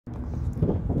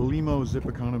Belimo Zip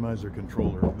Economizer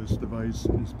controller. This device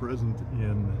is present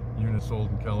in units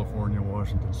sold in California,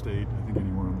 Washington State, I think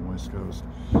anywhere on the West Coast.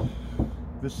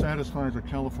 This satisfies a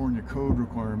California code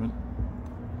requirement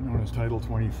known as Title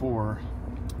 24.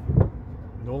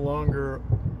 No longer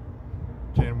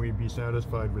can we be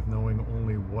satisfied with knowing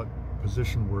only what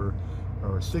position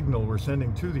or signal we're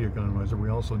sending to the economizer. We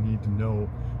also need to know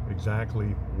exactly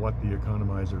what the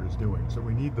economizer is doing. So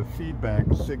we need the feedback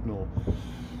signal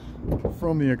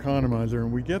from the economizer,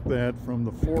 and we get that from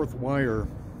the fourth wire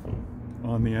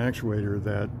on the actuator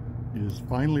that is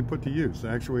finally put to use.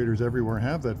 Actuators everywhere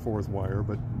have that fourth wire,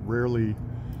 but rarely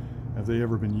have they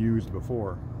ever been used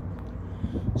before.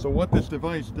 So what this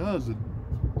device does, it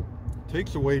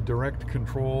takes away direct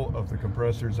control of the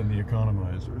compressors and the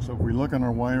economizer. So if we look on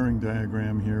our wiring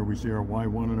diagram here, we see our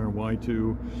Y1 and our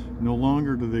Y2. No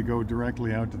longer do they go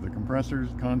directly out to the compressors,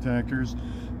 contactors.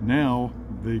 Now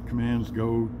the commands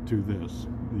go to this,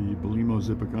 the Belimo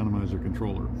Zip Economizer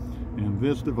controller. And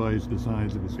this device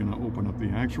decides if it's going to open up the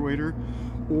actuator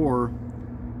or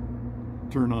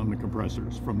turn on the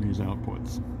compressors from these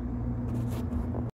outputs.